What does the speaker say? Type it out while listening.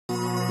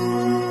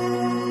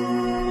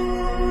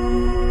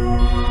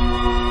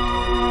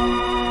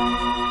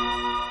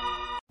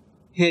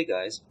Hey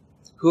guys,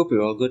 hope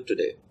you're all good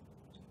today.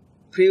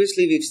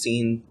 Previously we've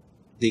seen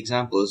the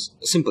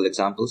simple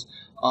examples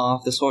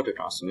of the sorter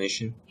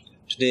transformation.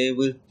 Today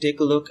we'll take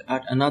a look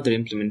at another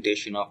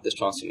implementation of this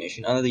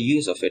transformation, another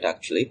use of it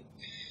actually.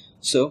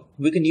 So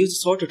we can use the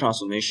sorter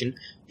transformation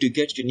to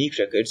get unique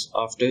records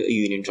after a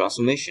union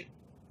transformation.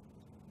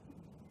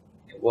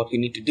 What we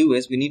need to do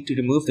is we need to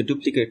remove the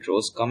duplicate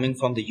rows coming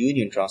from the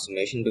union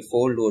transformation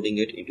before loading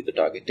it into the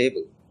target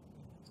table.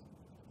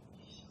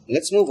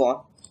 Let's move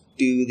on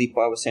to the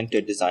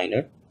Powercenter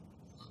designer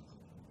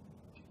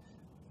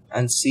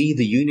and see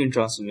the union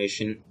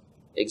transformation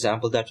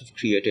example that we've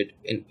created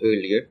in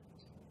earlier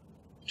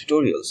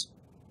tutorials.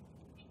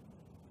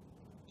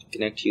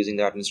 Connect using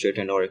the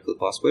administrator and Oracle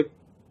password.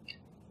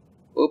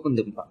 Open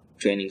the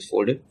trainings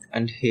folder,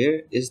 and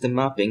here is the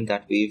mapping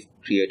that we've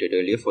created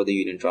earlier for the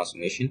union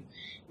transformation.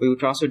 We will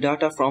transfer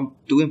data from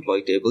two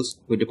employee tables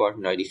with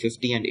department ID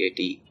 50 and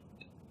 80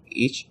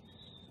 each,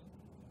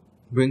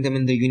 bring them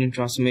in the union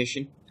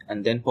transformation,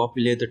 and then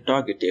populate the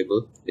target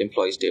table, the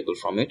employees table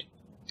from it.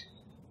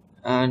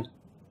 And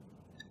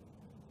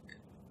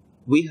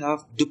we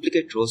have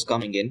duplicate rows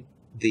coming in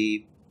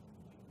the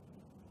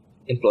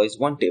employees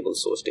 1 table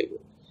source table.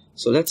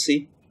 So let's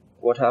see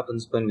what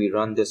happens when we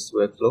run this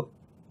workflow.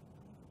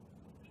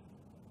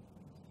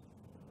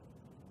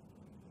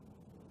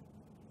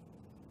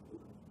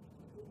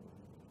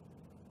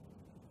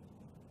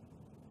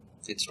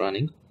 It's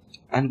running,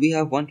 and we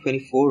have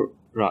 124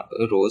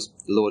 rows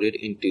loaded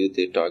into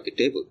the target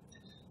table.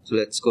 So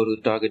let's go to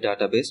the target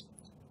database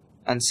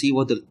and see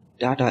what the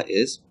data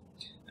is.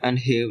 And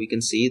here we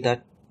can see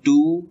that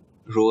 2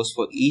 rows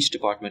for each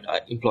department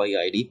employee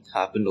ID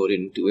have been loaded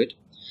into it,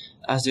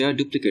 as they are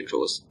duplicate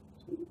rows.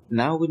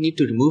 Now we need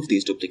to remove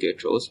these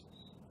duplicate rows,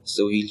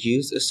 so we'll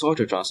use a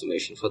sorter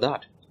transformation for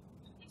that.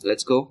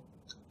 Let's go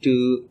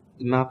to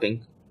the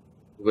mapping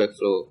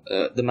workflow,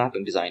 the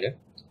mapping designer.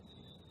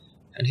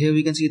 And here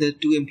we can see the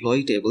 2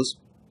 employee tables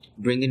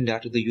bring in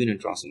data to the union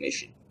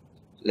transformation.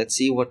 Let's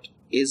see what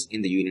is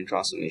in the union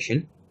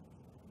transformation.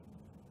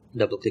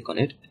 Double click on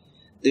it.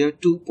 There are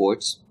 2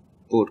 port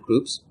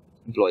groups,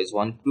 employees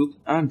 1 group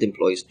and the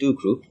employees 2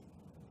 group.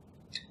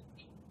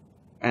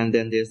 And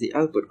then there's the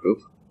output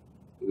group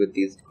with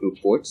these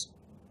group ports.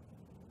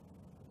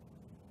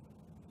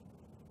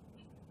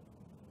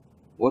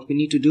 What we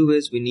need to do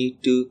is we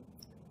need to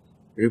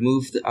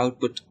remove the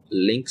output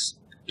links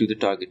to the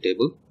target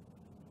table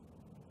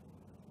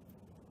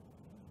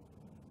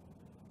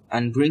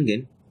and bring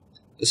in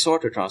the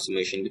sorter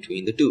transformation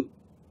between the 2.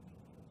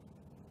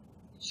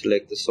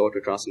 Select the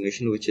sorter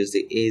transformation, which is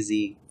the AZ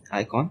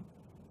icon.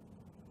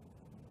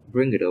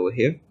 Bring it over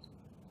here.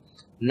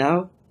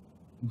 Now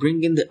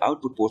bring in the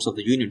output ports of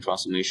the union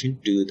transformation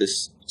to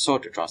this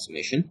sorter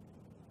transformation.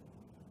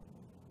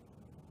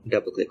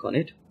 Double click on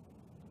it.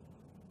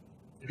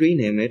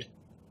 Rename it.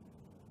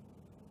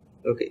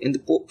 Okay, in the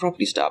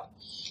properties tab,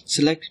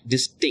 select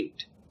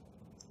distinct.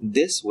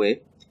 This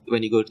way,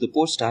 when you go to the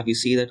ports tab, you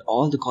see that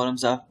all the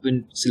columns have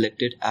been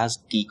selected as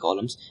D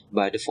columns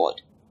by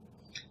default.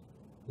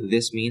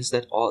 This means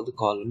that all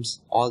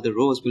the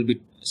rows will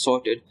be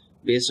sorted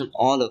based on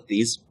all of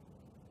these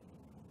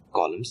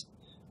columns,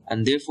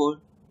 and therefore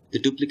the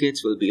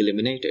duplicates will be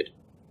eliminated.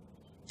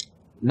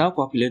 Now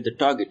populate the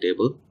target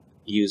table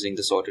using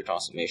the sorter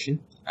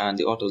transformation and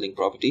the auto link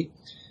property.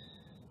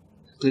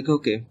 Click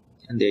OK,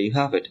 and there you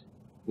have it.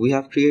 We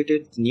have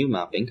created the new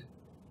mapping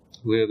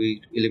where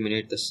we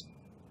eliminate this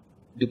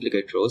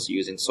duplicate rows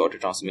using sorter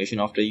transformation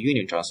after a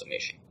union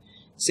transformation.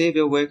 Save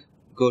your work,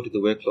 go to the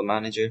workflow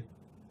manager,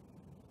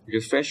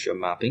 refresh your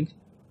mapping,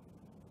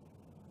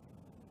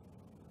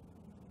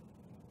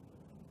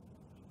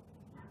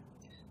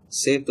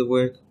 save the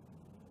work.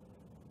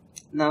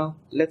 Now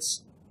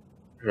let's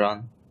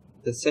run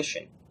the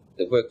session,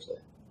 the workflow,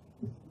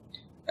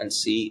 and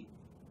see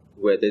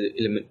whether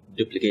the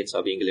duplicates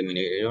are being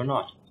eliminated or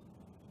not.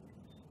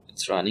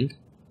 It's running.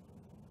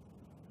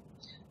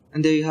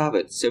 And there you have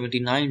it,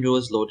 79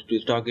 rows loaded to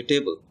the target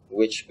table,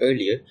 which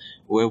earlier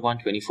were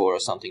 124 or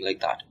something like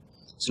that.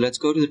 So let's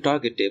go to the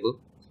target table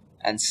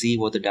and see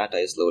what the data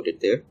is loaded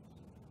there.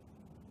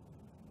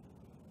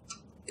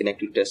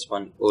 Connect to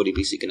test1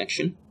 ODBC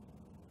connection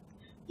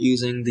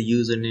using the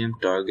username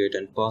target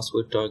and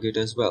password target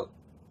as well.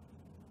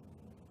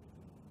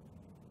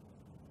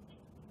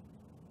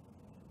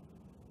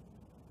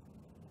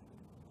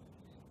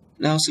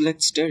 Now select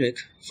steric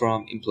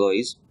from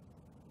employees.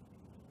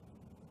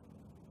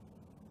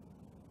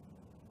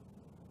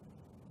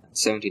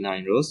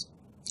 79 rows,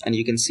 and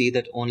you can see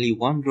that only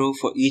 1 row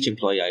for each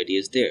employee ID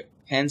is there.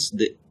 Hence,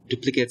 the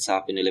duplicates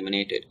have been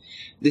eliminated.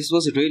 This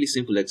was a really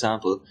simple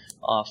example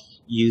of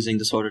using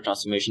the sorter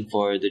transformation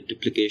for the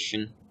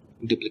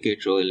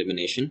duplicate row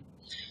elimination.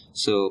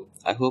 So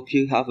I hope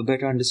you have a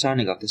better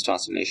understanding of this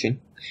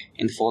transformation.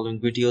 In the following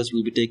videos,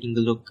 we'll be taking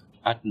a look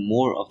at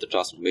more of the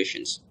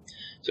transformations.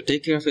 So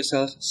take care of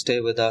yourself,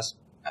 stay with us,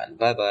 and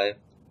bye bye.